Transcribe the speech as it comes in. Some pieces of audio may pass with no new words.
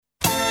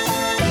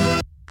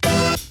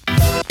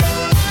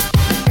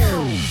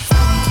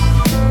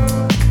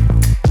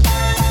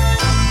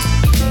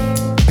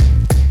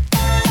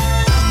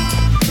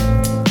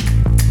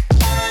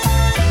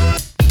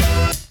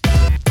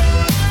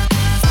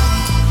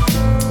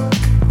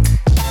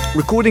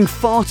Recording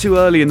far too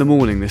early in the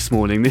morning this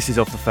morning. This is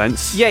Off the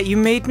Fence. Yeah, you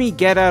made me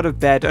get out of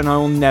bed, and I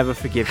will never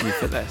forgive you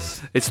for this.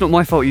 It's not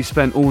my fault you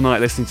spent all night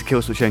listening to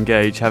Killswitch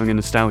Engage, having a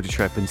nostalgia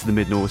trip into the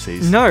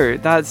mid-noughties. No,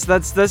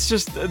 that's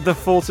just the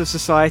fault of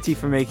society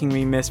for making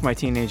me miss my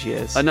teenage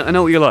years. I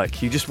know what you're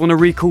like. You just want to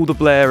recall the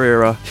Blair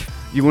era.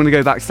 You want to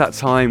go back to that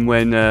time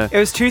when... It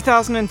was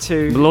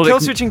 2002.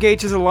 Killswitch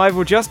Engage is alive,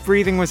 or Just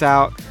Breathing was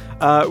out.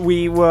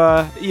 We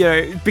were,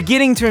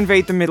 beginning to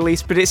invade the Middle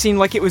East, but it seemed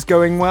like it was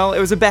going well. It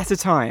was a better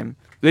time.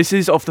 This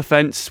is Off the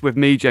Fence with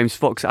me, James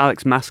Fox.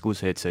 Alex Maskill's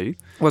here too.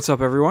 What's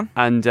up, everyone?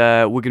 And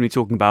we're going to be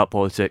talking about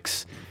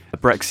politics.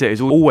 Brexit is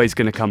always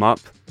going to come up,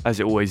 as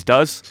it always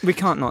does. We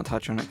can't not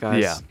touch on it,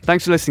 guys. Yeah.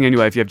 Thanks for listening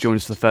anyway if you have joined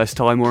us for the first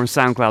time. We're on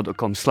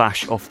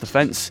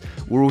soundcloud.com/offthefence.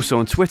 We're also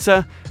on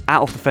Twitter,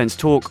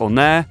 @offthefencetalk on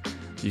there.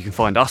 You can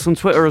find us on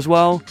Twitter as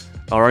well,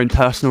 our own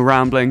personal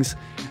ramblings.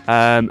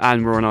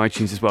 And we're on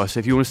iTunes as well. So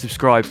if you want to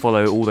subscribe,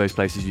 follow all those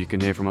places, you can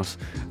hear from us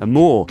and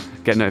more,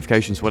 get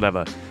notifications,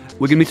 whatever.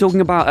 We're going to be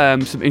talking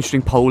about some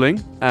interesting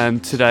polling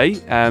today,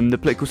 the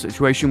political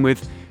situation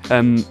with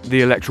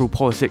the electoral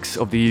politics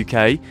of the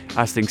UK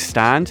as things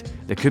stand.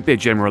 There could be a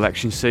general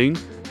election soon.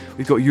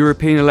 We've got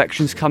European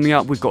elections coming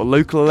up. We've got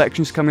local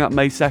elections coming up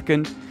May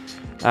 2nd.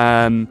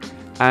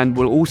 And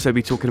we'll also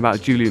be talking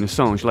about Julian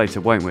Assange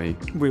later, won't we?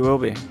 We will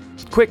be.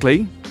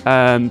 Quickly,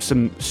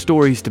 some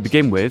stories to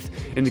begin with.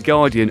 In The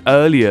Guardian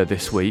earlier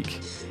this week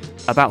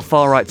about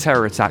far-right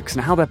terror attacks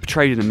and how they're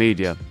portrayed in the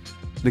media.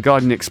 The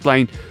Guardian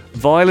explained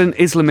violent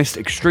Islamist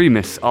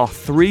extremists are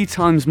 3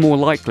 times more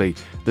likely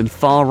than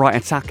far-right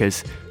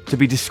attackers to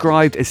be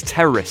described as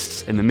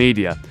terrorists in the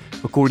media,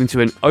 according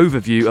to an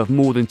overview of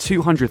more than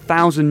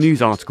 200,000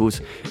 news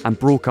articles and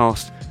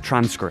broadcast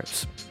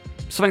transcripts.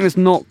 Something that's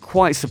not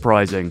quite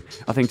surprising,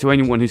 I think, to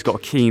anyone who's got a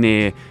keen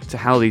ear to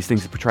how these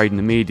things are portrayed in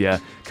the media.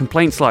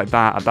 Complaints like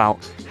that about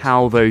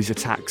how those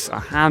attacks are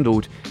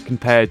handled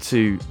compared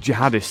to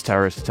jihadist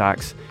terrorist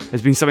attacks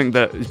has been something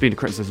that has been a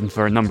criticism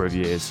for a number of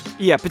years.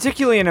 Yeah,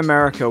 particularly in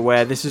America,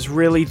 where this is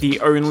really the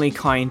only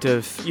kind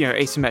of,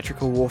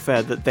 asymmetrical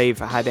warfare that they've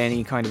had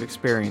any kind of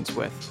experience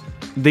with.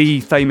 The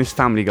famous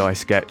Family Guy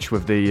sketch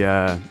with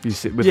the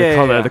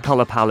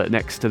colour palette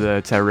next to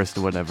the terrorist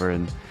or whatever,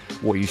 and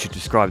what you should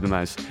describe them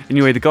as.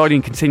 Anyway, The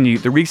Guardian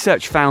continued, the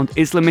research found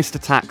Islamist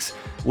attacks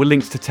were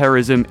linked to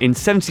terrorism in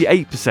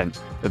 78%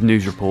 of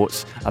news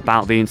reports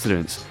about the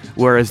incidents,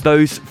 whereas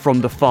those from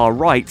the far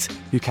right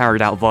who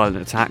carried out violent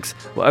attacks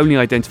were only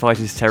identified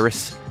as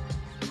terrorists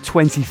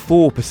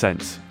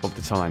 24% of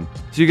the time.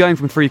 So you're going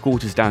from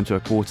 3/4 down to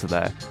 1/4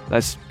 there.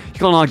 You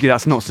can't argue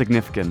that's not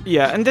significant.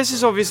 Yeah, and this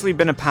has obviously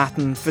been a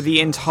pattern for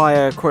the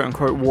entire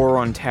quote-unquote war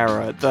on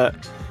terror, that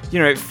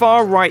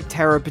far-right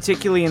terror,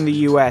 particularly in the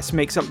US,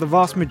 makes up the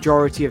vast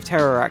majority of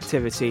terror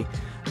activity,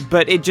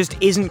 but it just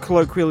isn't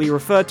colloquially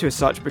referred to as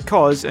such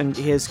because, and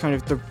here's kind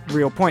of the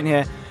real point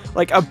here,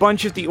 a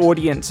bunch of the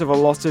audience of a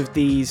lot of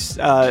these,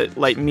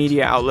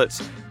 media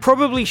outlets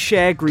probably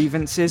share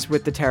grievances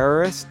with the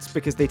terrorists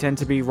because they tend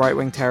to be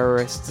right-wing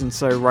terrorists, and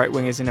so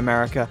right-wingers in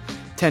America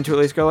tend to at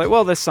least go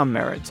well, there's some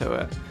merit to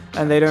it.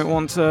 And they don't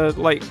want to,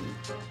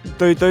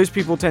 those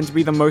people tend to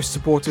be the most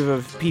supportive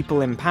of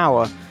people in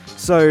power.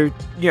 So,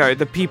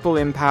 the people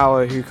in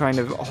power who kind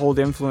of hold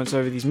influence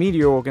over these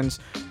media organs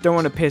don't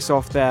want to piss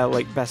off their,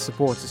 best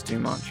supporters too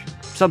much.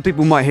 Some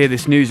people might hear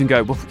this news and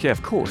go, well, yeah,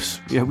 of course.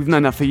 Yeah, we've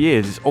known that for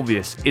years. It's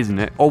obvious, isn't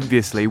it?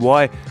 Obviously.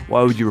 Why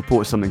would you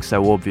report something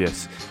so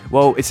obvious?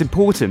 Well, it's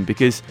important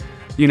because,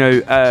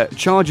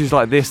 charges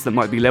like this that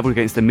might be levelled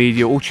against the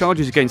media, or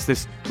charges against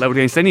this levelled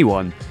against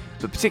anyone,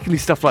 but particularly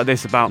stuff like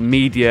this about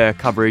media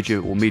coverage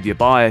or media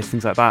bias,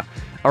 things like that,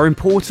 are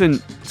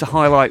important to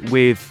highlight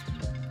with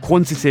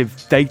quantitative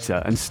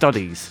data and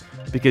studies,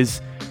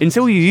 because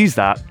until you use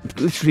that,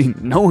 literally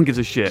no one gives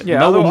a shit.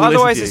 Yeah,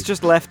 otherwise it's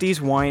just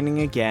lefties whining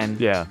again.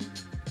 Yeah.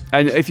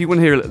 And if you want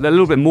to hear a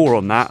little bit more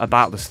on that,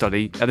 about the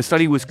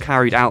study was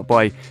carried out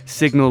by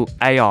Signal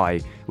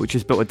AI, which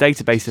has built a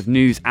database of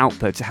news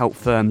output to help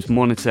firms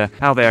monitor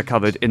how they are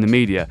covered in the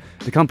media.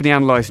 The company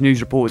analysed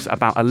news reports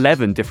about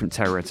 11 different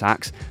terror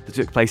attacks that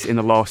took place in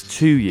the last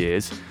 2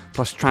 years,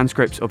 plus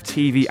transcripts of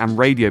TV and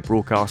radio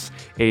broadcasts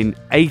in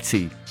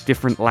 80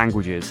 different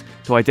languages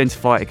to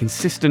identify a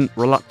consistent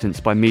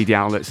reluctance by media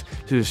outlets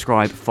to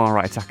describe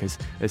far-right attackers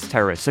as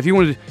terrorists. So if you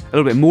wanted a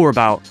little bit more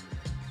about,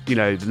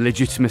 the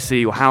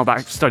legitimacy or how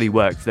that study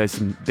worked, there's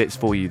some bits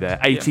for you there.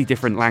 80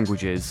 different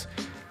languages,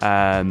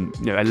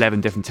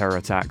 11 different terror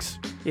attacks.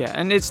 Yeah,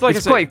 and it's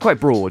quite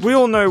broad. We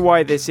all know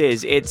why this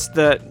is. It's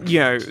that,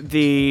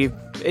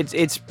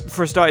 it's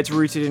for a start, it's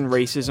rooted in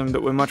racism,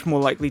 that we're much more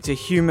likely to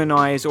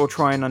humanize or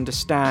try and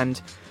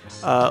understand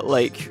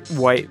white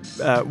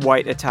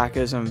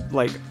attackers and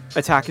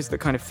attackers that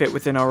kind of fit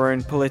within our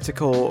own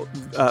political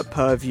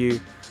purview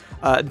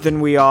than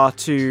we are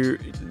to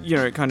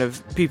kind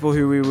of people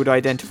who we would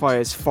identify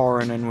as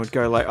foreign and would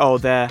go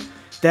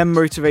they're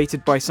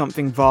motivated by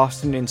something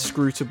vast and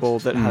inscrutable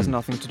that has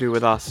nothing to do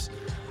with us.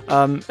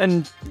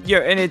 And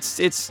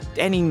it's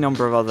any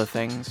number of other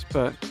things,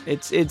 but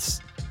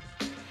it's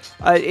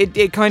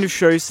it kind of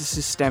shows the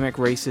systemic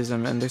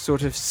racism and the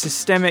sort of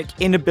systemic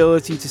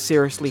inability to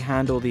seriously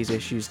handle these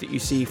issues that you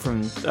see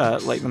from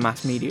like the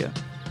mass media.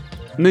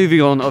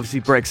 Moving on, obviously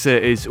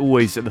Brexit is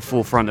always at the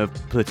forefront of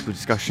political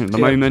discussion at the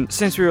moment.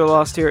 Since we were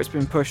last here, it's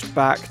been pushed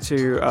back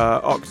to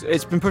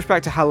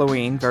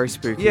Halloween, very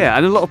spooky. Yeah,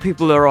 and a lot of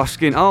people are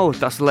asking, oh,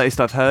 that's the latest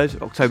I've heard,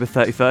 October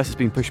 31st has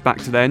been pushed back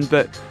to then,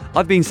 but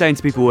I've been saying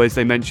to people as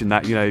they mention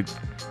that, you know,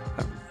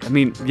 I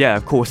mean, yeah,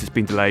 of course it's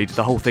been delayed,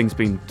 the whole thing's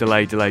been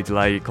delayed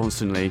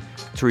constantly.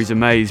 Theresa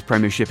May's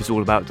premiership is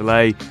all about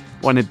delay,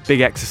 one a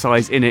big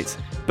exercise in it,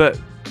 but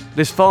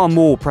there's far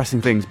more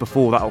pressing things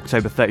before that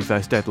October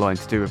 31st deadline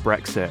to do with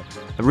Brexit.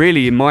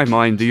 Really, in my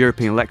mind, the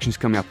European elections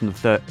coming up on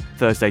the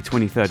Thursday,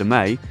 23rd of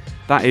May.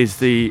 That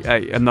is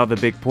another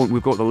big point.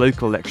 We've got the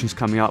local elections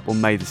coming up on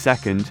May the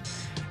 2nd.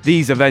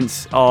 These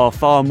events are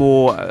far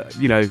more,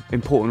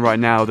 important right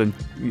now than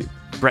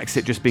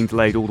Brexit just being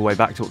delayed all the way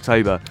back to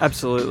October.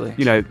 Absolutely.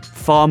 You know,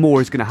 far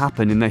more is going to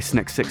happen in this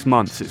next 6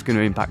 months. It's going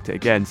to impact it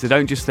again. So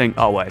don't just think,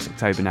 oh, well, it's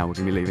October now, we're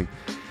going to be leaving.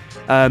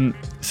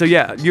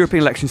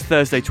 European elections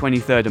Thursday,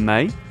 23rd of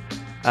May.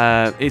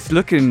 It's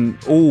looking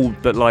all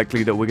but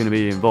likely that we're going to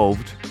be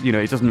involved. You know,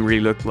 it doesn't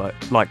really look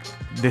like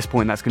this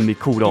point that's going to be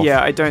called off.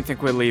 Yeah, I don't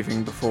think we're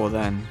leaving before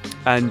then.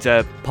 And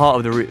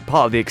part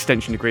of the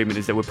extension agreement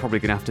is that we're probably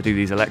going to have to do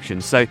these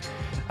elections. So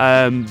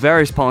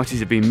various parties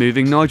have been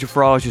moving. Nigel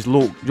Farage has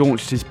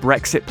launched his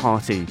Brexit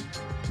party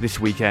this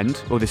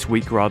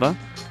week rather,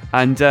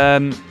 and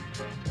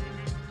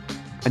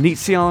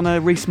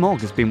Anitsiana Rees-Mogg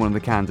has been one of the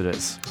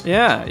candidates.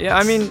 Yeah.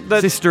 I mean,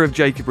 sister of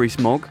Jacob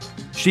Rees-Mogg.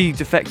 She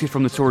defected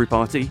from the Tory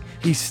party.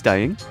 He's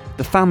staying.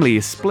 The family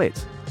is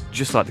split,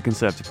 just like the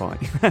Conservative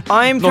Party.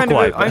 I'm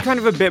kind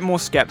of a bit more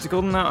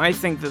sceptical than that. I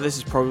think that this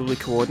is probably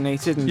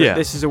coordinated, and that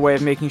this is a way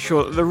of making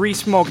sure that the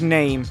Rees-Mogg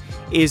name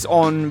is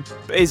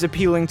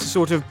appealing to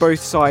sort of both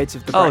sides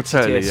of the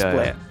Brexiteer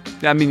split.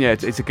 Yeah, I mean,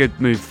 it's a good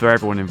move for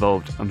everyone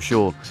involved, I'm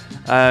sure.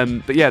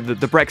 But yeah, the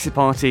Brexit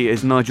Party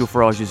is Nigel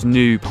Farage's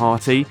new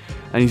party,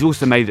 and he's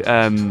also made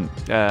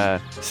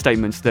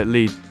statements that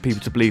lead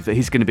people to believe that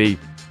he's going to be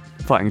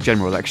fighting a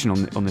general election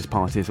on this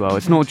party as well.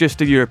 It's not just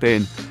a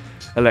European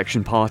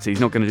election party. He's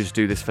not going to just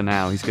do this for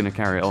now. He's going to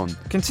carry it on.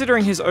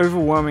 Considering his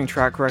overwhelming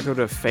track record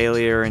of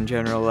failure in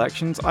general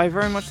elections, I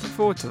very much look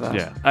forward to that.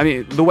 Yeah, I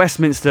mean, the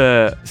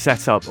Westminster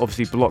setup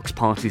obviously blocks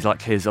parties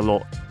like his a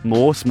lot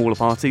more, smaller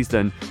parties,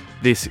 than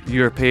this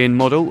European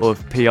model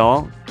of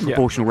PR,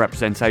 proportional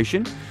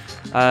representation.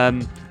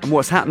 And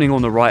what's happening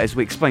on the right, as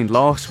we explained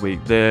last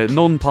week, the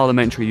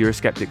non-parliamentary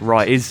Eurosceptic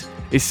right is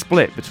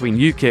split between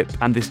UKIP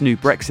and this new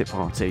Brexit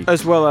party,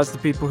 as well as the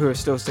people who are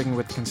still sticking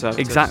with the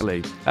Conservatives.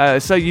 Exactly.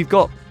 So you've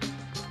got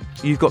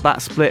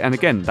that split, and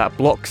again, that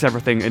blocks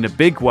everything in a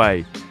big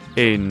way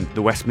in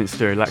the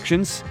Westminster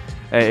elections.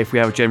 If we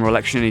have a general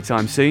election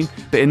anytime soon,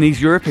 but in these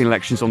European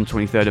elections on the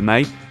 23rd of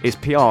May, it's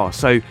PR.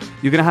 So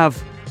you're going to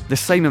have the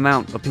same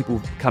amount of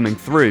people coming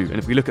through, and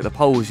if we look at the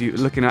polls, you're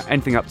looking at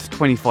anything up to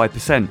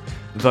 25%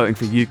 voting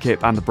for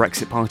UKIP and the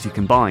Brexit party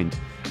combined,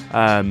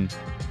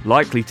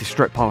 likely to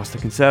strip past the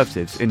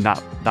Conservatives in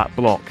that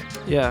block.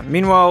 Yeah.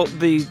 Meanwhile,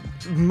 the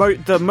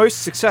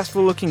most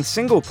successful looking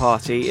single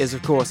party is,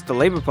 of course, the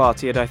Labour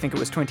Party at, I think it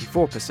was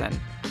 24%.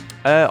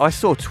 I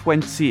saw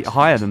 20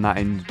 higher than that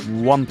in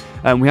one.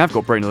 We have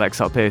got Britain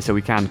Elects up here, so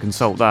we can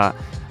consult that.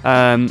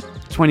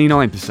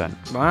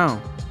 29%.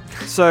 Wow.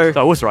 So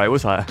I was right. It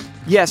was higher.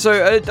 Yeah,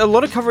 so a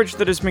lot of coverage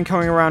that has been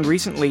coming around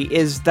recently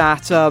is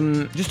that...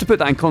 Just to put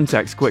that in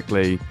context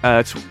quickly,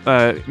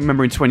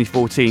 remember in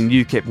 2014,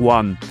 UKIP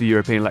won the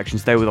European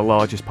elections. They were the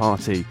largest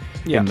party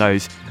in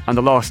those. And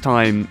the last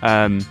time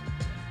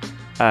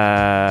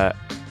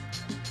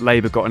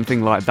Labour got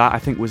anything like that, I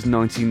think, was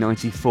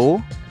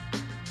 1994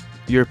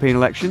 European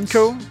elections.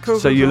 Cool.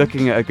 So you're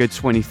looking at a good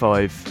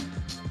 25...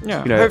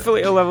 Yeah,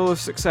 hopefully a level of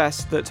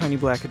success that Tony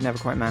Blair could never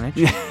quite manage.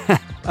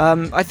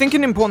 I think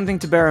an important thing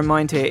to bear in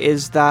mind here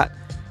is that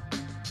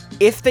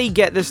if they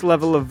get this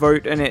level of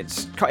vote and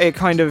it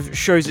kind of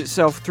shows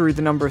itself through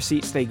the number of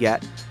seats they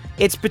get,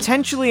 it's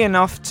potentially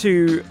enough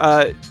to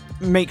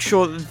make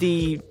sure that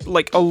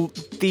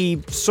the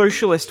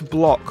socialist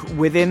bloc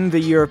within the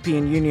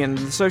European Union,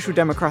 the social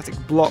democratic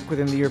bloc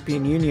within the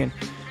European Union,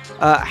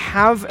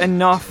 have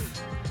enough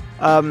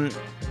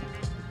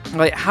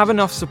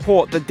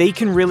support that they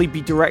can really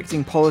be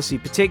directing policy,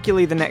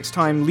 particularly the next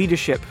time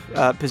leadership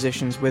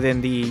positions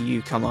within the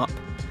EU come up,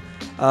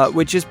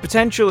 which has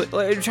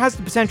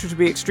the potential to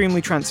be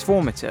extremely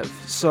transformative.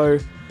 So,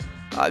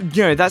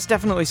 that's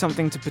definitely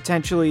something to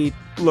potentially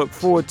look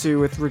forward to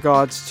with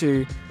regards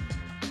to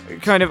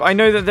I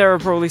know that there are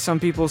probably some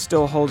people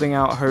still holding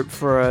out hope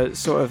for a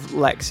sort of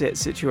Lexit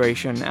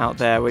situation out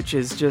there, which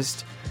is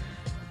just...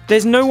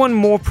 There's no one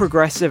more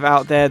progressive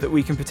out there that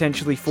we can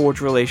potentially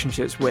forge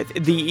relationships with.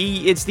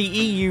 It's the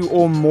EU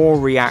or more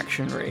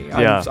reactionary.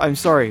 I'm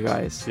sorry,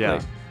 guys.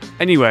 Yeah.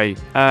 Anyway,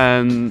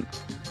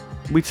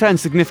 we turn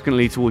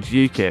significantly towards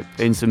UKIP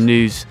in some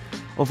news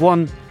of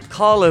one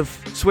Carl of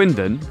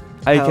Swindon,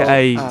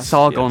 aka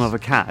Sargon of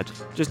Akkad.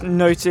 Just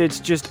noted,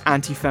 just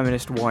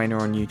anti-feminist whiner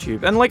on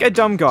YouTube. And like a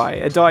dumb guy,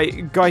 a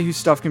guy whose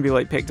stuff can be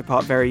like picked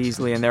apart very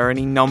easily, and there are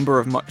any number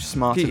of much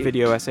smarter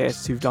video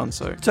essayists who've done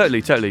so.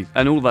 Totally.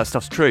 And all that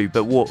stuff's true,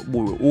 but what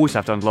we always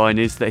have to underline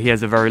is that he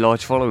has a very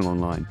large following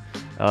online.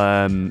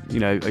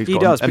 He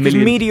does, because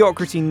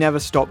mediocrity never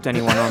stopped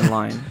anyone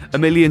online.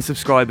 1 million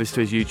subscribers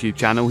to his YouTube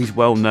channel. He's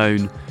well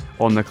known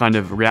on the kind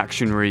of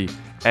reactionary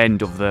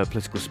end of the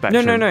political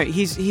spectrum. No.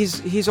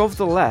 He's of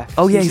the left.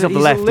 Oh yeah, he's of the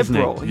left, isn't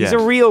he? Yeah. He's a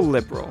real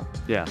liberal.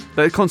 Yeah,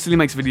 but it constantly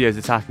makes videos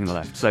attacking the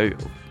left. So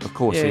of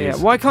course he is.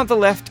 Why can't the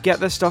left get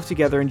their stuff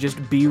together and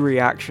just be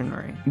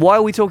reactionary? Why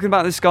are we talking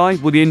about this guy?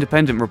 Well, the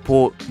Independent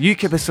report,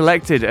 UKIP has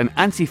selected an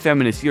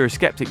anti-feminist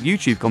Eurosceptic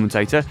YouTube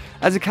commentator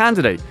as a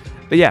candidate.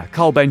 But yeah,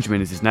 Carl Benjamin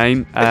is his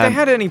name. If they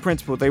had any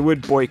principle, they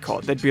would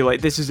boycott. They'd be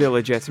like, this is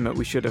illegitimate,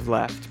 we should have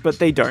left. But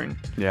they don't.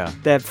 Yeah.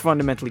 They're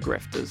fundamentally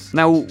grifters.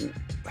 Now,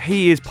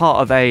 he is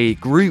part of a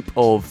group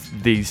of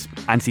these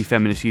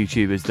anti-feminist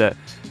YouTubers that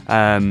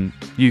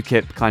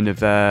UKIP kind of,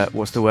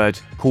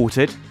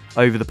 courted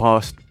over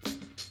the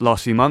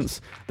last few months.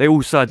 They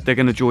all said they're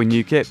going to join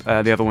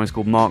UKIP. The other one is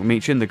called Mark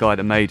Meechan, the guy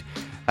that made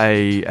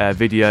a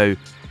video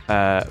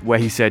where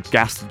he said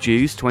 "gas the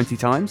Jews" 20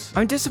 times.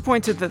 I'm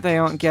disappointed that they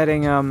aren't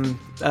getting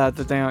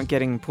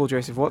Paul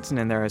Joseph Watson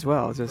in there as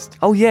well.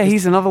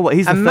 He's another one.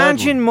 He's the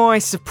imagine third one. my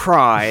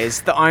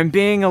surprise that I'm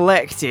being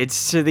elected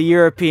to the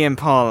European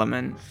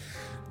Parliament.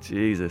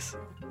 Jesus.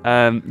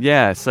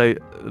 So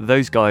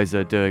those guys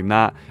are doing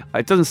that.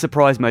 It doesn't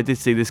surprise me. I did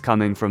see this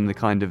coming from the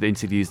kind of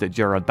interviews that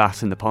Gerard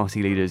Basson, the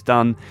party leader, has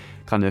done,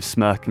 kind of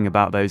smirking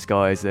about those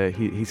guys.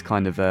 He's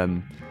kind of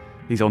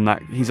he's on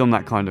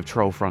that kind of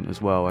troll front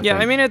as well. I think.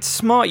 I mean, it's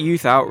smart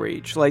youth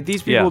outreach. Like,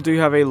 these people do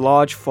have a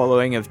large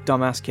following of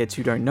dumbass kids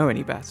who don't know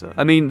any better.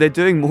 I mean, they're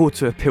doing more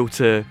to appeal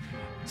to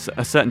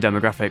a certain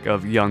demographic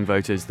of young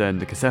voters than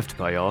the Conservative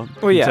Party are.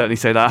 Well, yeah. I can certainly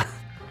say that.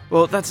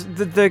 Well, that's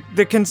you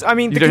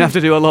don't have to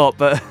do a lot,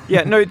 but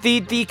the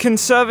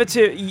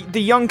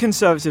young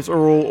Conservatives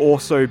are all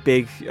also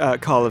big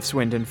Carl of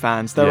Swindon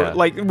fans. They're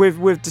like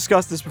we've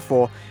discussed this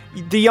before.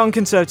 The young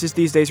Conservatives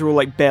these days are all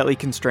like barely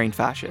constrained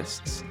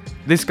fascists.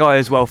 This guy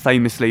as well,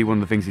 famously, one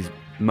of the things he's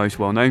most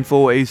well known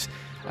for is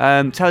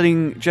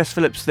telling Jess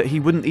Phillips that he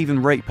wouldn't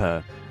even rape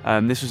her.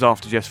 This was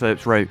after Jess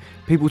Phillips wrote,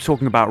 "People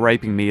talking about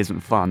raping me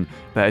isn't fun,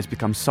 but it's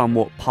become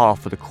somewhat par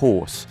for the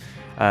course."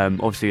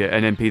 Obviously,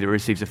 an MP that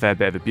receives a fair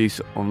bit of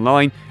abuse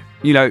online.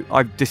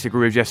 I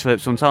disagree with Jess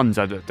Phillips on tons.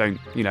 I don't,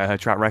 her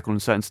track record on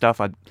certain stuff.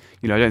 I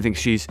don't think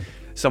she's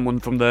someone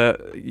from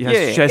she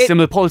has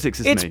similar politics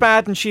as me. It's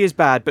bad and she is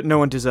bad, but no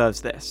one deserves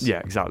this.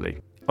 Yeah, exactly.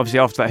 Obviously,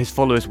 after that, his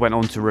followers went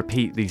on to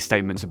repeat these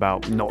statements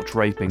about not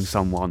raping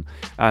someone.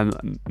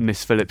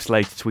 Miss Phillips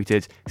later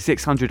tweeted,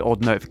 600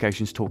 odd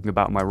notifications talking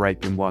about my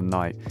rape in one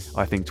night.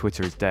 I think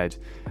Twitter is dead.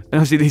 And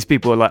obviously, these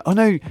people are like, oh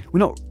no,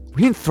 we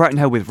didn't threaten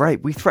her with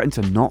rape. We threatened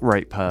to not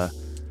rape her.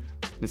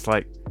 It's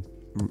like,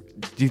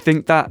 do you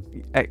think that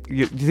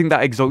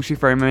exalts you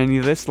for any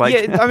of this? Like,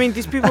 yeah, I mean,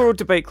 these people are all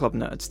debate club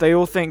nerds. They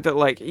all think that,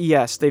 like,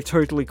 yes, they've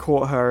totally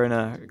caught her in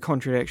a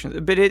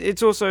contradiction, but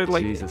it's also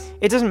like, Jesus.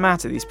 It doesn't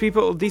matter. These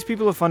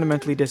people are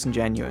fundamentally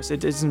disingenuous.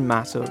 It doesn't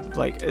matter,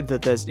 like,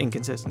 that there's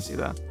inconsistency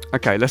there.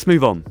 Okay, let's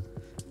move on.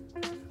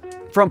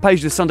 Front page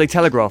of the Sunday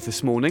Telegraph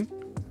this morning.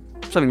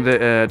 Something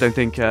that I don't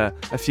think a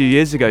few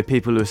years ago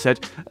people have said,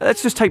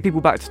 let's just take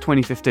people back to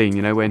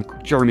 2015, when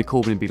Jeremy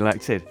Corbyn had been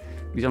elected.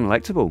 He's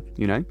unelectable,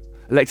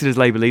 Elected as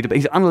Labour leader, but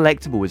he's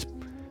unelectable as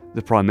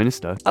the Prime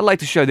Minister. I'd like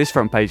to show this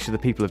front page to the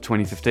people of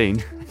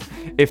 2015,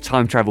 if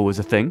time travel was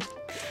a thing.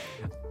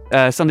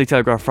 Sunday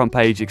Telegraph front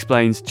page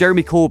explains,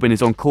 Jeremy Corbyn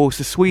is on course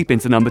to sweep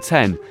into number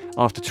 10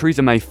 after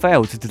Theresa May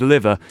failed to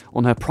deliver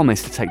on her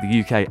promise to take the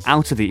UK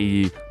out of the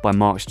EU by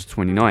March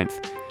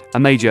 29th. A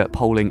major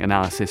polling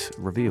analysis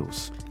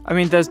reveals. I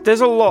mean, there's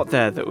a lot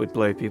there that would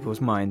blow people's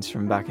minds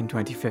from back in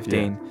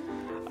 2015.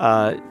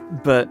 Yeah.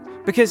 But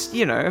because,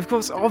 of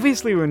course,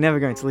 obviously we're never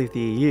going to leave the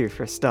EU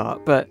for a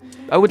start, but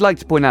I would like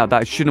to point out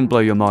that it shouldn't blow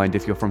your mind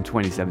if you're from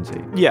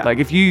 2017. Yeah. Like,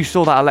 if you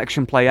saw that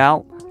election play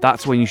out,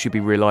 that's when you should be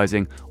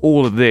realising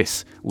all of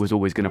this was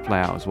always going to play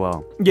out as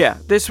well. Yeah,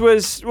 it's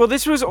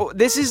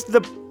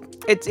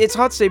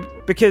hard to say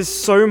because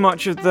so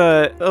much of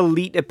the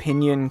elite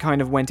opinion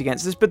kind of went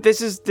against this, but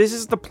this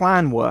is the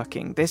plan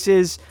working. This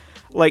is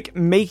like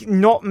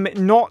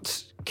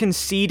not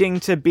conceding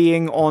to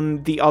being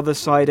on the other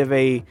side of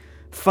a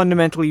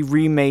fundamentally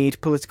remade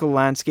political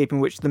landscape in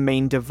which the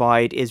main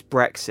divide is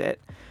Brexit,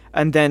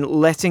 and then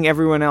letting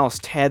everyone else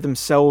tear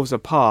themselves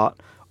apart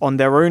on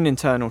their own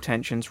internal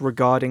tensions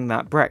regarding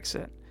that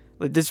Brexit.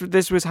 Like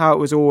this was how it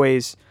was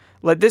always.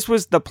 Like, this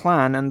was the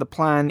plan, and the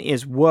plan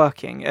is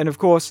working. And of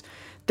course,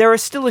 there are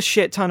still a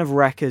shit ton of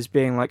wreckers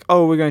being like,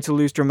 oh, we're going to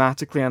lose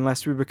dramatically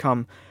unless we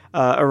become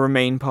a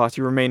Remain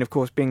party. Remain, of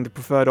course, being the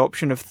preferred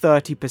option of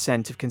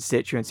 30% of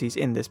constituencies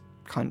in this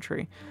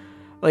country.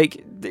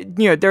 Like,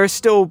 there are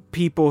still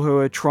people who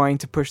are trying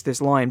to push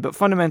this line, but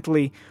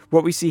fundamentally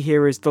what we see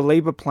here is the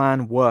Labour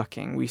plan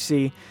working. We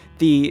see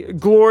the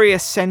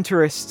glorious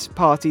centrist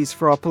parties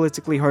for our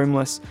politically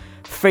homeless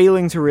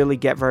failing to really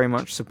get very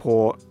much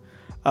support,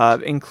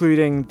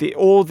 including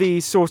all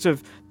the sort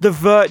of the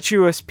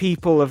virtuous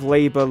people of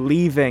Labour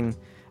leaving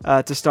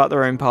to start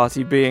their own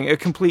party being a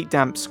complete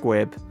damp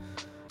squib.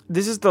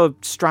 This is the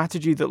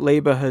strategy that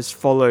Labour has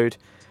followed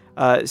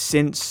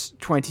since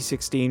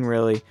 2016,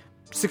 really,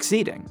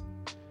 succeeding.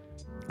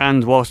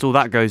 And whilst all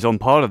that goes on,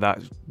 part of that,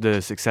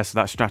 the success of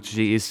that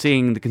strategy is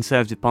seeing the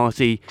Conservative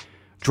Party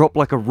drop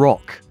like a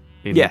rock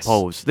in the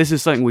polls. This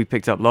is something we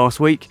picked up last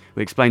week.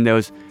 We explained there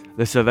was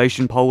the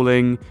Survation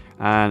polling,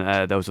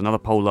 and there was another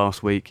poll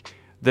last week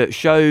that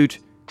showed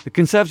the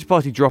Conservative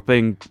Party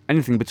dropping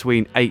anything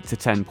between 8 to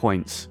 10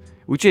 points,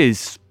 which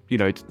is,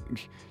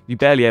 you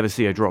barely ever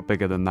see a drop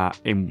bigger than that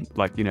in,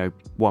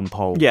 one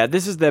poll. Yeah,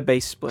 this is their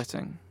base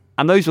splitting.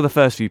 And those were the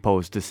first few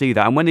polls to see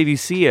that. And whenever you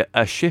see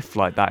a shift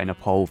like that in a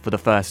poll for the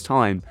first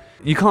time,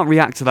 you can't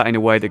react to that in a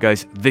way that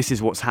goes, this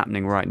is what's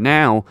happening right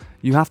now.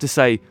 You have to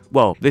say,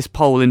 well, this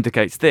poll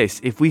indicates this.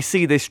 If we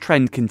see this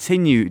trend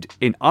continued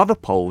in other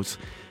polls,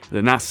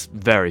 then that's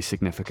very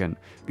significant.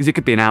 Because it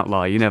could be an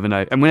outlier, you never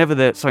know. And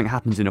whenever something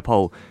happens in a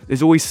poll,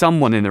 there's always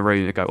someone in the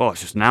room that go, oh,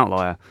 it's just an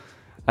outlier.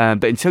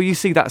 But until you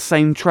see that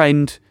same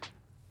trend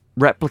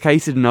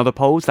replicated in other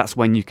polls, that's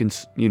when you can,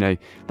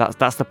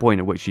 that's the point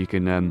at which you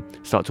can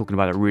start talking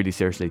about it really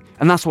seriously.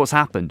 And that's what's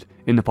happened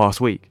in the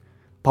past week.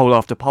 Poll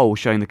after poll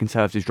showing the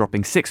Conservatives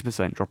dropping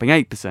 6%, dropping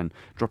 8%,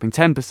 dropping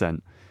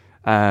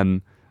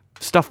 10%.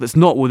 Stuff that's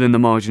not within the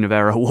margin of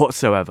error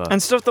whatsoever.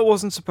 And stuff that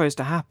wasn't supposed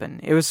to happen.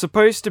 It was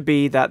supposed to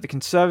be that the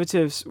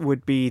Conservatives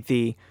would be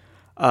the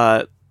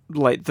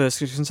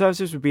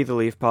Conservatives would be the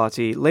Leave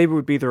Party, Labour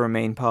would be the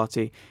Remain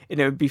Party, and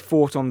it would be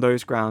fought on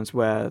those grounds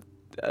where,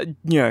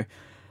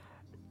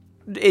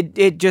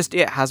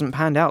 it hasn't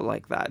panned out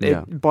like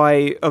that.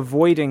 By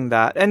avoiding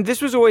that, and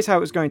this was always how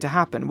it was going to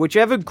happen.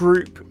 Whichever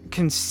group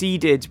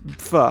conceded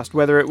first,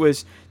 whether it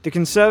was the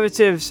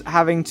Conservatives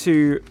having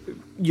to,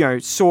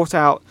 sort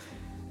out,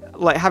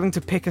 having to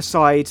pick a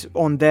side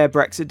on their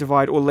Brexit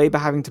divide, or Labour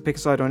having to pick a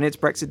side on its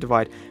Brexit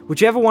divide,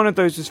 whichever one of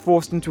those was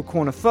forced into a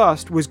corner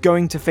first was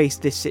going to face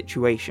this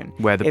situation.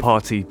 Where the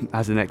party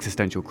has an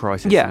existential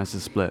crisis and has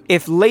to split.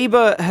 If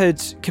Labour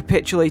had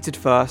capitulated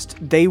first,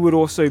 they would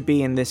also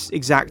be in this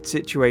exact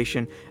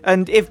situation.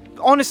 And if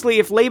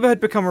Labour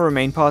had become a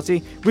Remain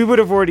party, we would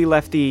have already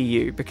left the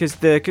EU, because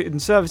the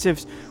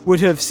Conservatives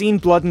would have seen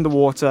blood in the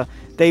water.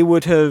 They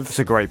would have... That's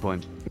a great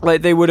point.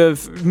 They would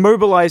have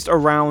mobilised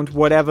around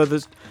whatever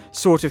the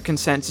sort of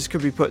consensus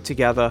could be put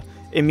together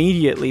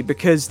immediately,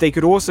 because they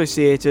could also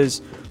see it as,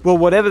 well,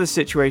 whatever the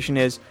situation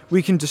is,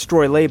 we can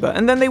destroy Labour.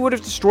 And then they would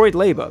have destroyed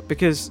Labour,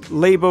 because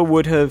Labour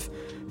would have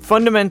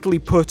fundamentally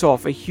put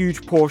off a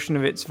huge portion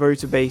of its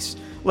voter base,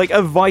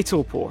 a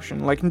vital portion,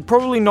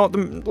 probably not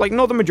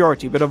the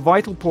majority, but a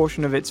vital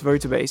portion of its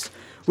voter base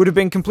would have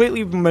been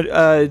completely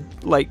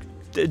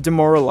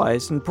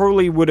demoralised and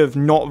probably would have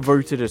not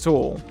voted at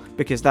all,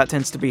 because that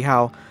tends to be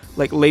how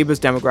Labour's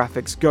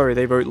demographics go.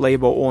 They vote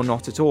Labour or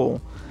not at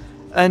all.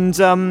 And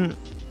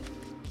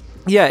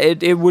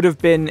it would have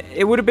been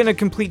a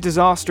complete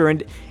disaster,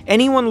 and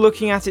anyone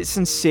looking at it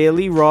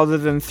sincerely rather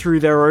than through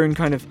their own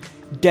kind of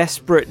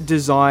desperate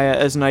desire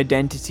as an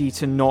identity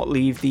to not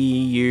leave the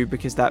EU,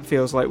 because that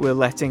feels like we're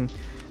letting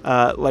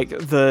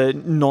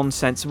the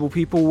nonsensible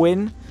people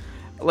win.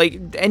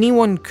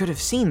 Anyone could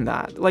have seen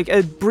that.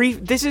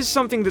 This is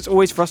something that's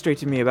always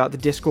frustrated me about the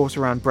discourse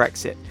around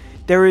Brexit.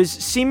 There is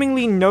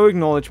seemingly no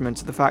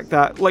acknowledgement of the fact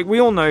that, we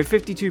all know,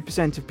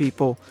 52% of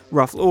people,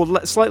 roughly,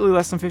 or slightly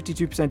less than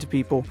 52% of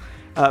people,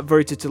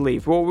 voted to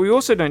leave. What we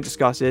also don't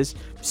discuss is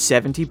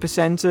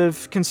 70%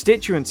 of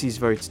constituencies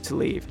voted to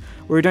leave.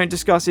 What we don't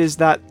discuss is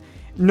that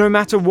no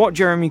matter what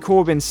Jeremy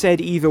Corbyn said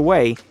either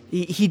way,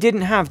 he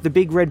didn't have the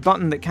big red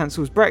button that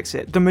cancels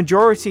Brexit. The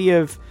majority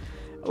of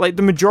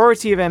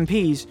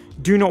MPs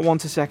do not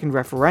want a second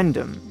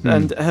referendum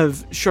and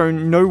have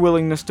shown no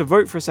willingness to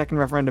vote for a second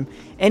referendum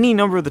any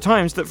number of the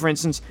times that, for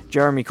instance,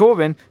 Jeremy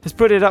Corbyn has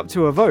put it up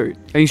to a vote.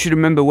 And you should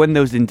remember, when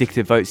there was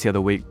indicative votes the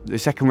other week, the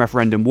second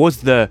referendum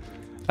was it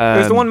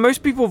was the one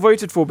most people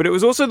voted for, but it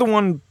was also the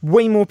one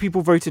way more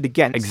people voted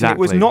against. Exactly. It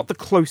was not the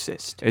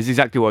closest. It's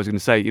exactly what I was going to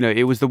say.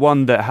 It was the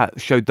one that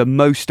showed the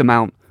most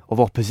amount of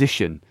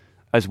opposition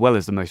as well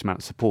as the most amount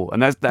of support,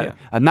 and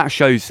and that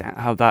shows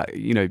how that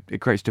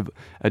it creates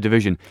a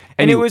division.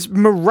 And it was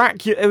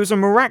It was a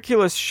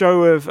miraculous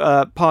show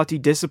of party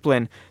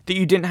discipline that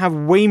you didn't have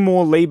way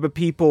more Labour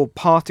people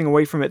parting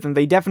away from it than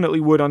they definitely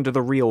would under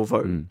the real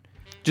vote.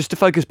 Just to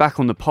focus back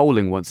on the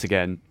polling once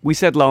again, I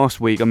said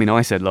last week,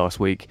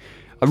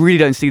 I really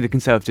don't see the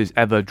Conservatives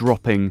ever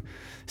dropping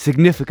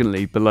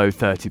significantly below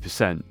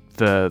 30%.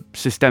 The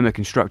systemic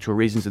and structural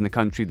reasons in the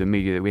country, the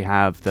media that we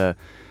have, the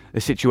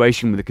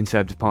situation with the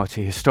Conservative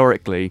Party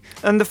historically.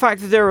 And the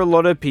fact that there are a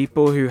lot of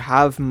people who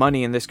have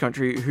money in this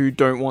country who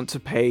don't want to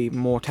pay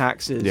more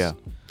taxes. Yeah.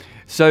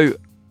 So,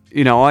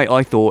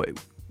 I thought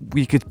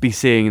we could be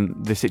seeing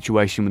the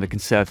situation with the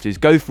Conservatives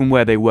go from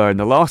where they were in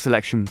the last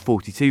election,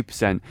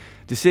 42%,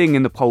 to seeing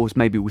in the polls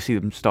maybe we'll see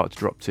them start to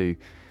drop to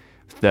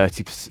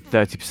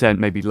 30%,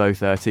 maybe low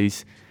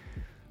 30s.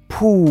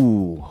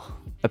 Pooh.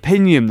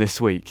 Opinion this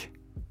week.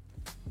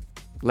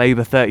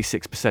 Labour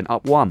 36%,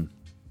 up 1.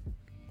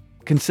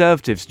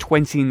 Conservatives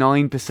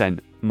 29%,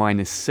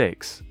 minus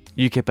 6.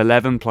 UKIP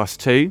 11 plus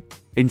 2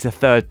 into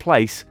third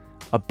place,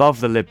 above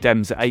the Lib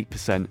Dems at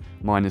 8%,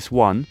 minus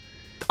 1.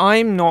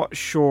 I'm not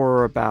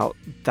sure about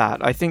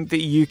that. I think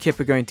that UKIP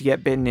are going to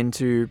get bitten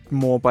into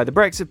more by the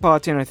Brexit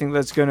Party, and I think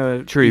that's going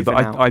to True, but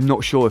I'm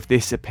not sure if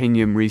this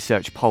opinion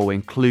research poll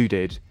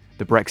included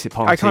the Brexit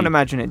Party. I can't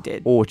imagine it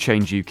did. Or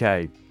Change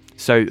UK.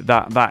 So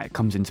that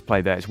comes into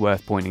play there. It's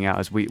worth pointing out,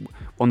 as we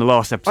on the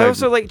last episode. I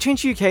also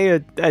Change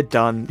UK are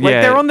done.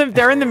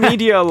 They're in the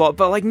media a lot,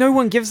 but no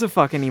one gives a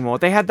fuck anymore.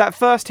 They had that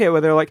first hit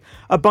where they're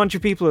a bunch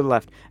of people had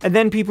left, and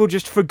then people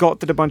just forgot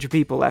that a bunch of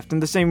people left, in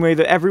the same way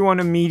that everyone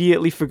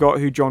immediately forgot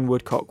who John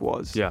Woodcock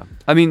was. Yeah,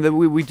 I mean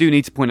we do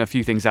need to point a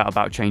few things out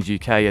about Change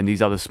UK and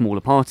these other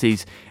smaller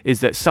parties. Is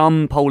that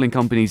some polling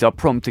companies are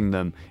prompting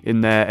them in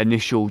their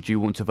initial "Do you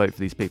want to vote for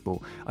these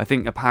people?" I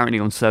think apparently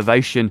on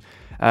Survation.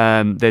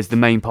 There's the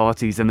main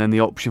parties and then the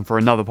option for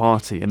another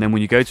party. And then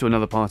when you go to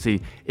another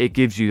party, it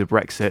gives you the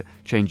Brexit,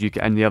 Change UK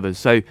and the others.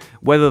 So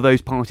whether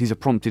those parties are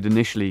prompted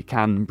initially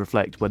can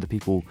reflect whether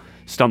people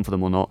stump for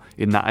them or not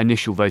in that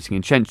initial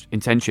voting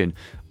intention.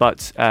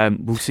 But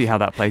we'll see how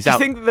that plays out.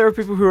 Do you think that there are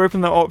people who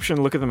open that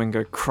option, look at them and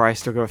go,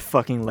 Christ, I'll go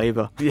fucking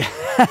Labour? Yeah.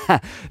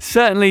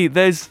 Certainly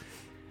there's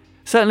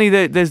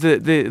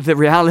the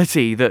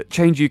reality that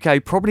Change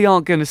UK probably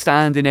aren't going to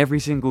stand in every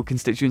single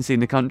constituency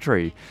in the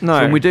country. No.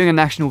 So when we're doing a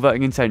national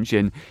voting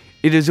intention,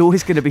 it is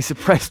always going to be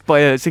suppressed by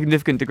a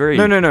significant degree.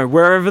 No.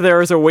 Wherever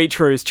there is a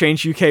Waitrose,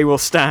 Change UK will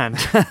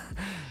stand.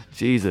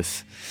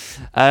 Jesus.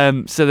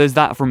 So there's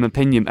that from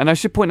opinion. And I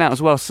should point out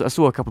as well, I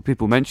saw a couple of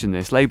people mention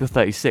this, Labour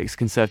 36,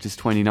 Conservatives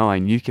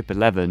 29, UKIP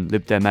 11,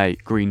 Lib Dem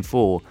 8, Green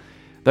 4.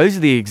 Those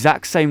are the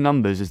exact same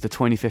numbers as the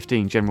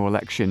 2015 general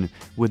election,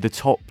 with the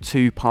top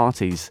two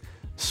parties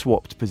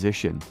swapped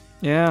position.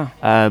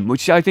 Yeah.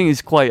 Which I think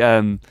is quite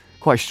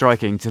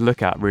striking to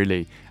look at,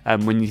 really.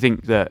 When you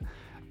think that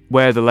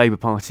where the Labour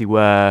Party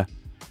were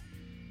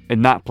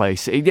in that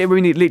place, it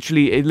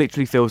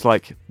literally feels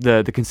like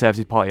the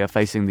Conservative Party are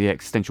facing the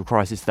existential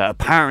crisis that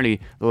apparently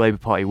the Labour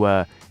Party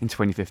were in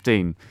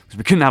 2015. Because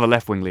we couldn't have a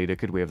left-wing leader,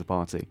 could we, of the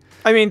party?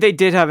 I mean, they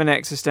did have an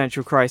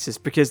existential crisis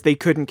because they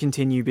couldn't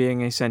continue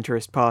being a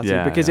centrist party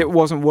because it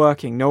wasn't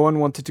working. No one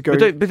wanted to go...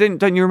 But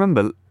don't you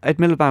remember, Ed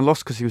Miliband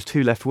lost because he was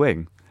too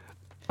left-wing?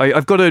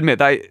 I've got to admit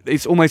that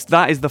is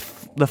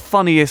the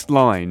funniest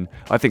line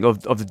I think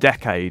of the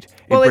decade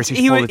in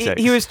British politics.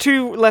 He was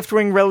too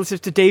left-wing relative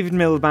to David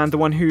Miliband, the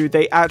one who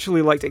they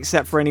actually liked,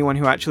 except for anyone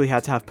who actually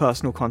had to have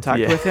personal contact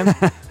with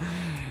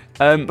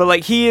him. But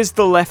he is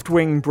the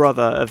left-wing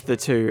brother of the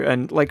two,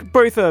 and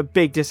both are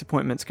big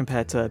disappointments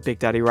compared to Big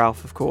Daddy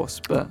Ralph, of course.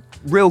 But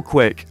real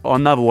quick,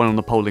 another one on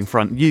the polling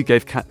front.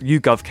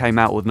 YouGov came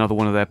out with another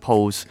one of their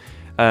polls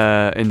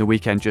in the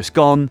weekend just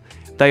gone.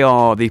 They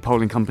are the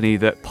polling company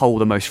that poll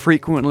the most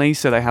frequently,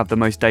 so they have the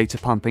most data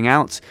pumping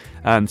out,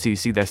 so you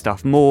see their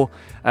stuff more.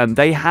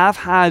 They have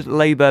had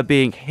Labour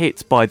being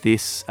hit by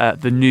this,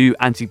 the new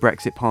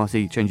anti-Brexit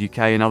party, Change UK,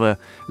 and the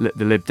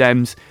Lib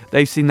Dems.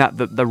 They've seen that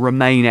the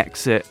Remain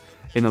exit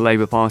in the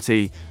Labour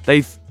Party,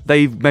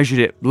 they've measured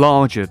it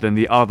larger than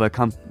the other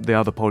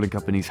polling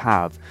companies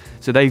have.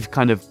 So they've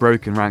kind of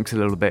broken ranks a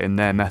little bit in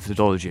their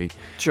methodology.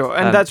 Sure,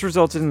 and that's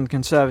resulted in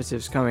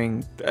Conservatives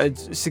coming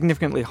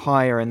significantly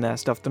higher in their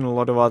stuff than a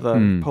lot of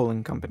other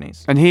polling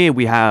companies. And here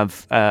we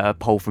have a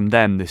poll from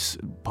them this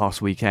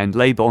past weekend.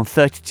 Labour on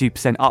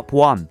 32%, up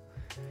 1.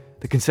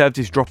 The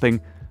Conservatives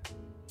dropping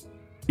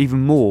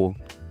even more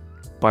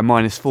by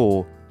minus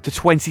 4 to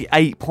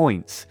 28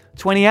 points.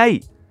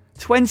 28!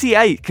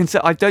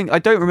 I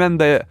don't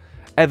remember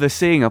ever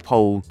seeing a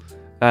poll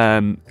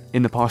in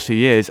the past few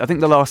years. I think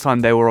the last time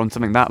they were on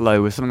something that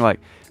low was something like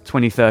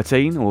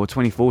 2013 or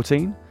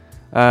 2014.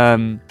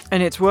 And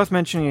it's worth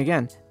mentioning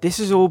again, this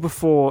is all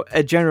before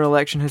a general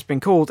election has been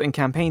called and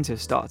campaigns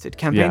have started.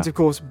 Campaigns, of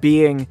course,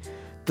 being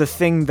the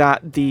thing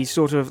that the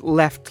sort of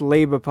left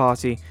Labour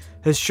Party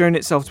has shown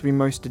itself to be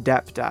most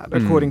adept at,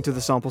 according to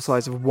the sample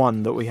size of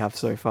 1 that we have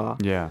so far.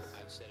 Yeah.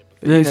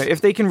 If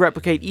they can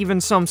replicate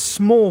even some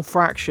small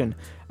fraction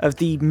of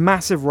the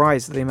massive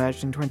rise that they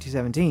managed in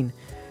 2017,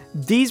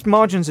 these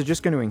margins are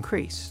just going to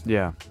increase.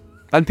 Yeah.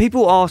 And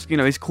people ask,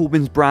 is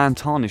Corbyn's brand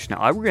tarnished now?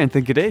 I really don't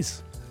think it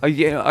is.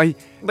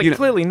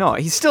 Clearly not.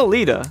 He's still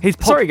leader.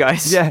 Sorry,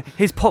 guys. Yeah,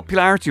 his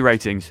popularity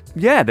ratings,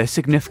 they're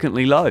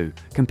significantly low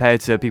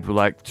compared to people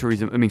like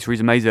Theresa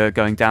May's are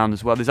going down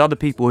as well. There's other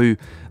people who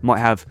might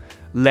have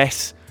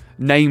less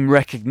name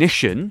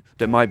recognition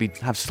that might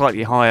have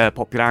slightly higher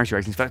popularity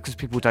ratings, but because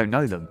people don't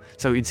know them.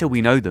 So until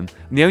we know them,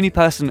 and the only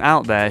person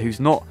out there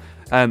who's not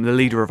the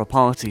leader of a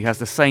party who has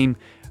the same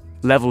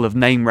level of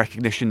name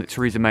recognition that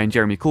Theresa May and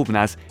Jeremy Corbyn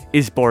has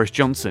is Boris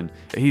Johnson.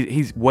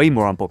 He's way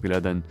more unpopular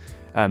than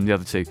the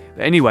other two.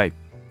 But anyway,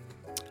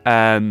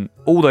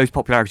 All those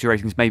popularity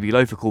ratings may be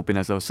low for Corbyn,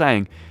 as I was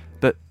saying,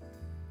 but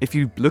if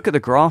you look at the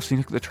graphs and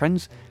you look at the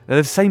trends, they're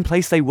the same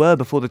place they were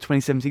before the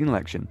 2017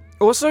 election.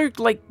 Also,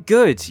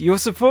 good. Your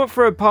support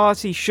for a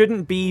party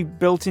shouldn't be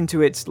built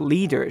into its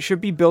leader. It should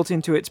be built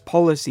into its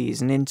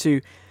policies and into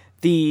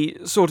the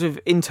sort of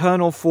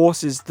internal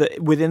forces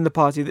that within the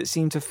party that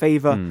seem to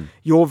favour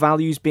your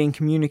values being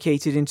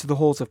communicated into the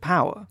halls of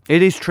power.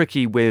 It is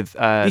tricky with...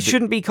 These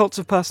shouldn't be cults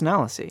of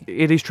personality.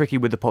 It is tricky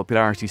with the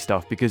popularity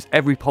stuff because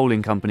every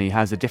polling company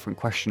has a different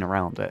question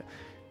around it.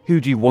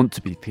 Who do you want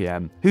to be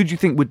PM? Who do you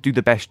think would do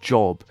the best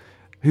job?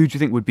 Who do you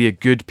think would be a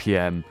good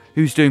PM?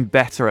 Who's doing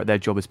better at their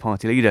job as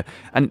party leader?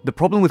 And the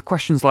problem with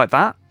questions like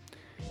that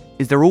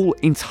is they're all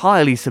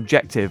entirely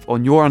subjective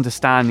on your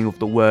understanding of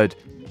the word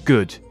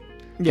good.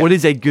 Yeah. What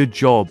is a good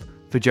job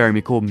for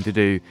Jeremy Corbyn to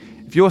do?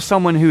 If you're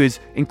someone who is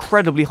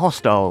incredibly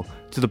hostile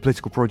to the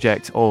political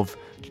project of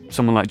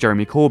someone like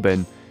Jeremy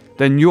Corbyn,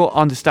 then your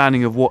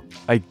understanding of what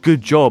a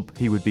good job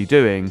he would be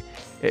doing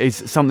is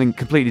something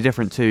completely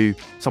different to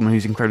someone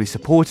who's incredibly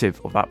supportive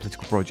of that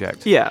political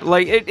project. Yeah,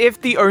 if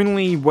the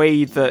only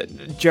way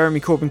that Jeremy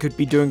Corbyn could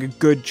be doing a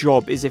good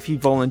job is if he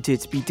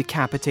volunteered to be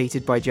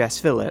decapitated by Jess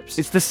Phillips.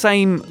 It's the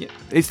same. Yeah.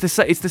 It's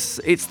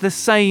the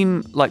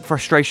same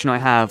frustration I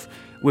have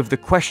with the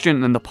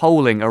question and the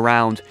polling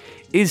around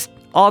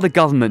are the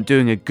government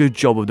doing a good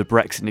job of the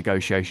Brexit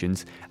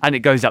negotiations? And it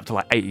goes up to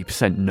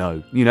 80%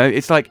 no.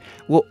 It's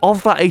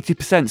of that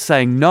 80%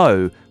 saying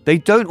no, they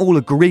don't all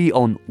agree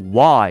on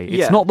why.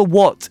 It's not the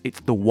what,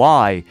 it's the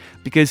why.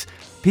 Because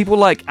people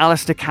like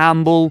Alistair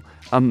Campbell,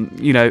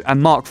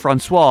 and Mark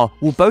Francois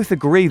will both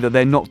agree that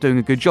they're not doing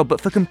a good job, but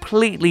for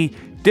completely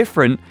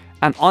different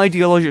and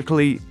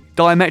ideologically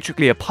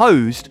diametrically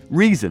opposed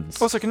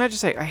reasons. Also, can I just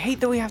say, I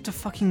hate that we have to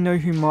fucking know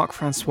who Mark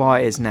Francois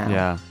is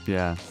now.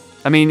 Yeah.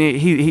 I mean,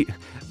 he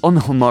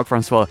on Mark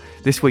Francois,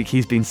 this week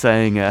he's been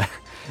saying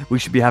we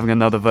should be having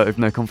another vote of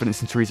no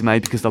confidence in Theresa May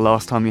because the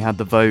last time we had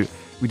the vote,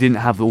 we didn't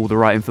have all the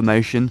right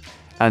information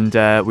and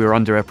we were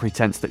under a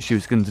pretense that she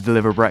was going to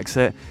deliver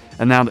Brexit.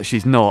 And now that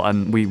she's not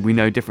and we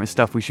know different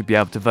stuff, we should be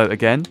able to vote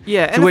again.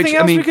 Yeah, anything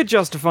else we could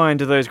justify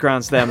under those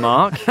grounds there,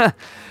 Mark?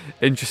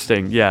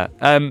 Interesting, yeah.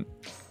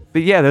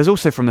 But yeah, there's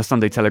also from the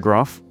Sunday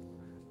Telegraph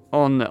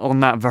on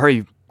that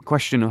very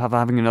question of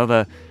having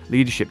another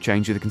leadership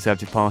change of the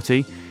Conservative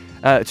Party.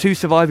 Two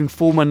surviving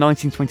former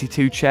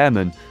 1922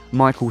 chairmen,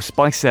 Michael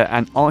Spicer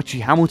and Archie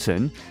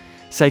Hamilton,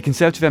 say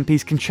Conservative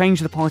MPs can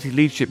change the party's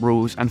leadership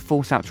rules and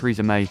force out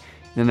Theresa May in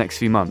the next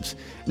few months.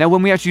 Now,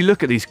 when we actually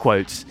look at these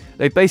quotes,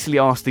 they basically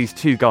asked these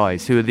two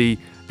guys, who are the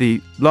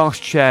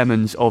last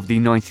chairmen of the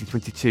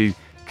 1922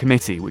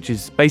 committee, which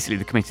is basically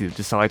the committee that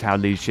decide how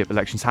leadership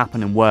elections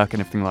happen and work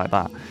and everything like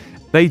that.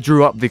 They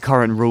drew up the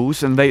current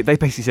rules and they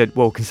basically said,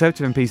 well,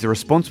 Conservative MPs are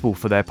responsible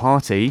for their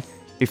party.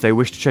 If they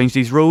wish to change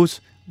these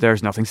rules, there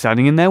is nothing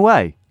standing in their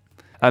way.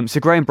 So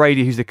Graham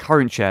Brady, who's the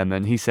current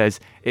chairman, he says,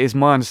 it is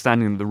my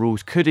understanding that the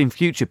rules could in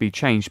future be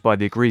changed by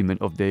the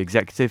agreement of the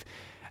executive.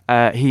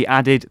 He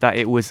added that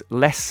it was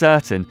less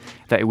certain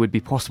that it would be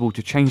possible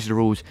to change the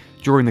rules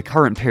during the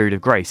current period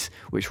of grace,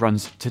 which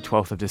runs to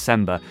 12th of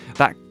December.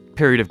 That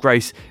period of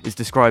grace is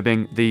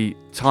describing the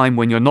time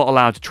when you're not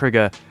allowed to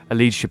trigger a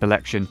leadership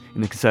election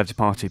in the Conservative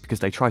Party because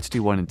they tried to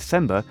do one in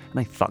December and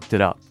they fucked it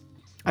up.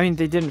 I mean,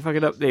 they didn't fuck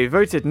it up. They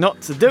voted not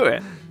to do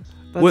it.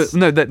 Well,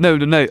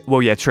 no.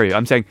 Well, yeah, true.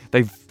 I'm saying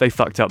they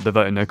fucked up the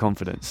vote of no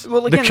confidence.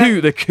 Well,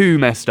 again, the coup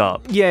messed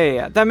up.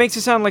 Yeah. That makes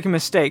it sound like a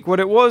mistake. What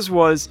it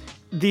was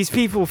these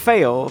people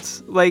failed.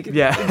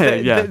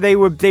 They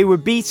were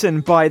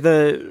beaten by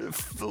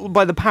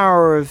the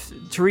power of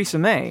Theresa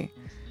May.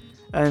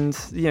 And,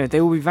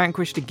 they will be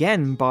vanquished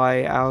again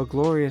by our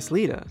glorious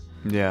leader.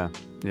 Yeah.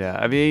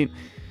 I mean,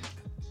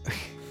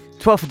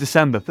 12th of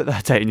December, put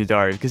that date in your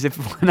diary, because if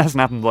it hasn't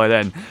happened by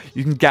then,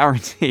 you can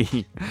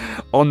guarantee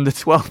on the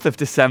 12th of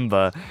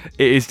December,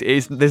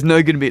 there's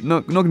not going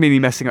to be any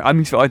messing up. I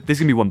mean, there's going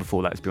to be one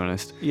before that, to be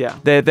honest. Yeah.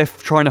 They're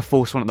trying to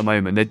force one at the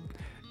moment.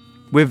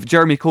 With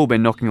Jeremy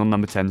Corbyn knocking on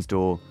Number 10's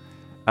door,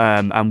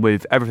 and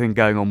with everything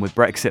going on with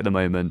Brexit at the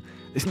moment,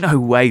 there's no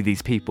way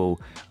these people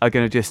are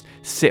going to just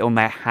sit on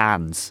their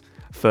hands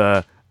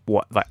for,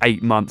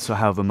 8 months or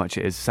however much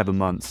it is, 7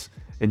 months,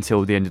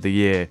 until the end of the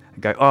year,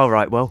 and go, all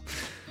right, well,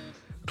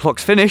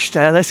 clock's finished,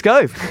 let's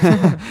go.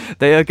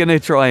 They are going to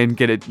try and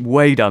get it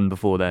way done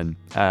before then.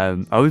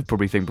 I would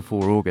probably think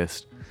before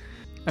August.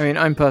 I mean,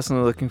 I'm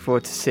personally looking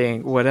forward to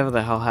seeing whatever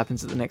the hell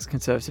happens at the next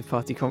Conservative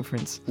Party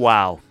conference.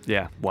 Wow.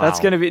 Yeah, wow. That's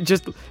going to be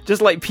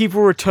just like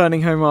people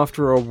returning home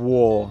after a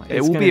war.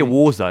 It will be a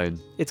war zone.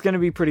 It's going to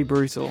be pretty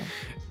brutal.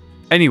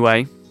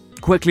 Anyway,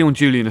 quickly on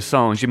Julian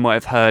Assange, you might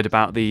have heard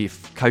about the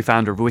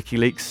co-founder of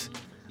WikiLeaks.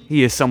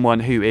 He is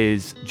someone who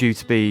is due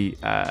to be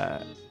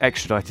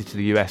extradited to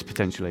the US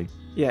potentially.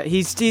 Yeah,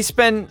 he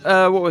spent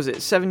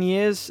 7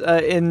 years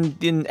in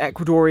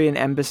Ecuadorian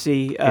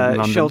embassy,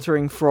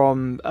 sheltering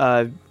from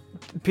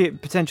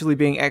potentially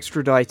being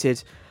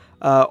extradited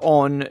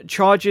on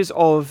charges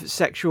of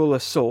sexual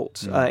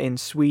assault in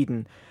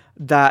Sweden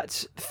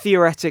that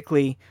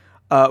theoretically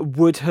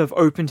would have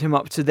opened him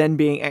up to then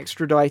being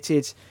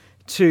extradited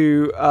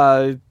to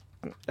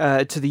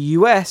the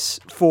US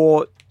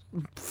for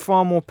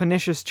far more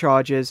pernicious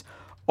charges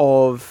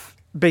of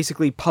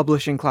basically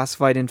publishing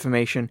classified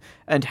information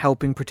and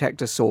helping protect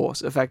a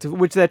source, effectively,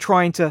 which they're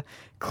trying to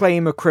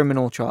claim are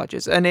criminal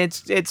charges. And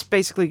it's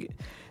basically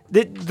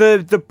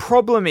the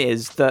problem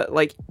is that,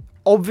 like,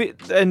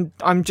 and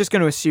I'm just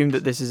going to assume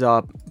that this is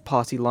our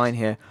party line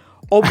here.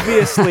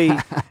 Obviously,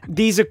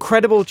 these are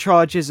credible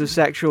charges of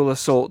sexual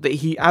assault that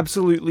he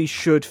absolutely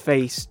should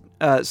face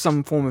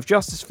some form of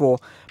justice for,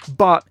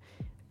 but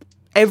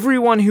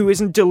everyone who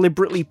isn't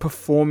deliberately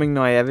performing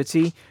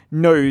naivety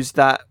knows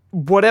that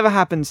whatever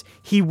happens,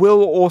 he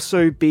will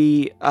also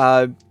be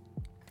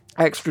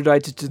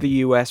extradited to the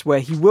US, where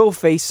he will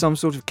face some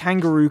sort of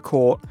kangaroo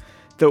court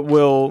that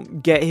will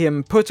get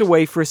him put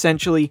away for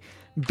essentially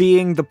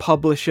being the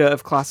publisher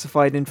of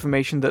classified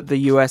information that the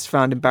US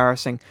found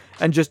embarrassing,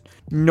 and just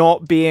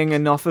not being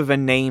enough of a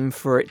name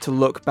for it to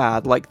look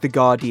bad, like The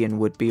Guardian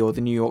would be, or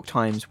The New York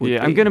Times would be.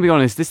 Yeah, I'm going to be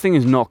honest, this thing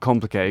is not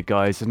complicated,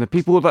 guys. And the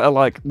people that are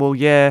like, well,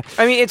 yeah...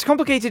 I mean, it's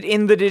complicated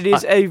in that it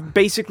is a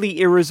basically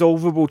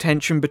irresolvable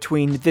tension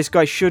between this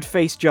guy should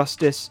face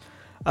justice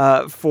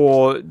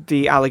for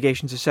the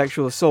allegations of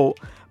sexual assault,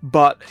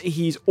 but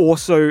he's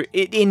also,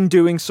 in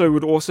doing so,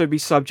 would also be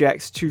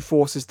subject to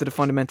forces that are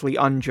fundamentally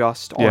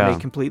unjust on a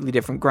completely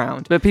different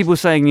ground. But people are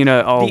saying, the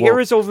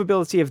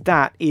irresolvability of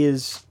that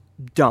is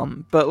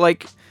dumb. But,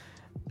 like,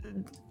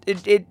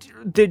 the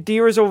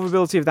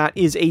irresolvability of that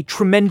is a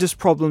tremendous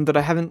problem that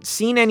I haven't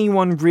seen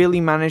anyone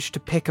really manage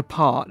to pick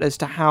apart as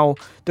to how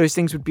those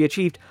things would be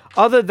achieved,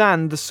 other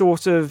than the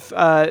sort of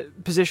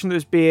position that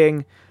was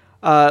being,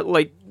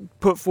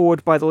 put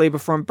forward by the Labour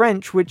front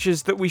bench, which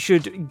is that we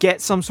should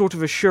get some sort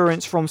of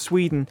assurance from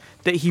Sweden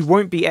that he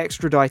won't be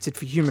extradited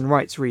for human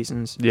rights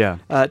reasons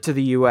to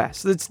the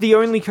US. That's the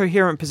only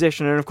coherent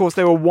position, and of course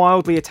they were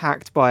wildly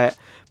attacked by it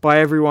by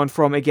everyone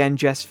from, again,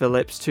 Jess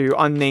Phillips to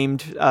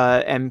unnamed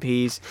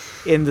MPs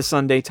in the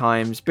Sunday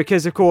Times,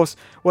 because of course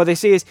what they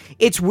say is,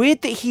 it's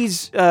weird that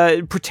he's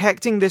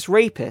protecting this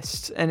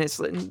rapist, and it's,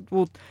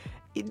 well,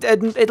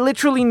 at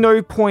literally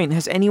no point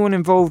has anyone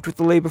involved with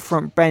the Labour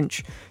front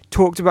bench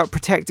talked about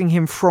protecting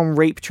him from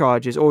rape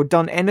charges or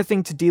done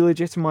anything to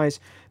delegitimize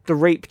the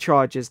rape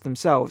charges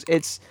themselves.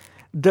 It's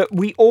that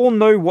we all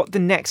know what the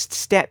next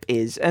step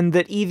is, and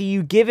that either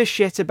you give a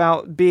shit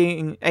about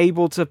being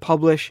able to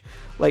publish,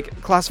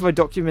 like, classified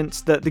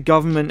documents that the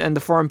government and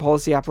the foreign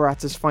policy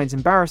apparatus finds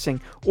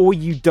embarrassing, or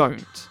you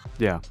don't.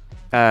 Yeah.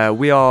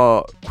 We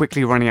are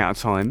quickly running out of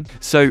time.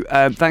 So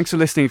thanks for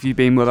listening if you've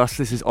been with us.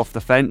 This is Off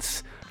the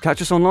Fence. Catch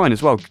us online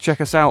as well.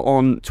 Check us out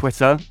on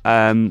Twitter.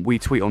 We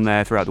tweet on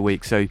there throughout the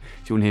week, so if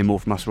you want to hear more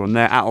from us, we're on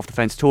there, at Off the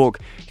Fence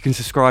Talk. You can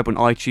subscribe on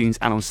iTunes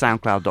and on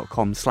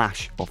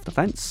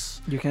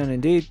soundcloud.com/offthefence. You can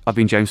indeed. I've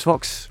been James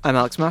Fox. I'm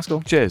Alex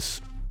Maskill.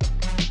 Cheers.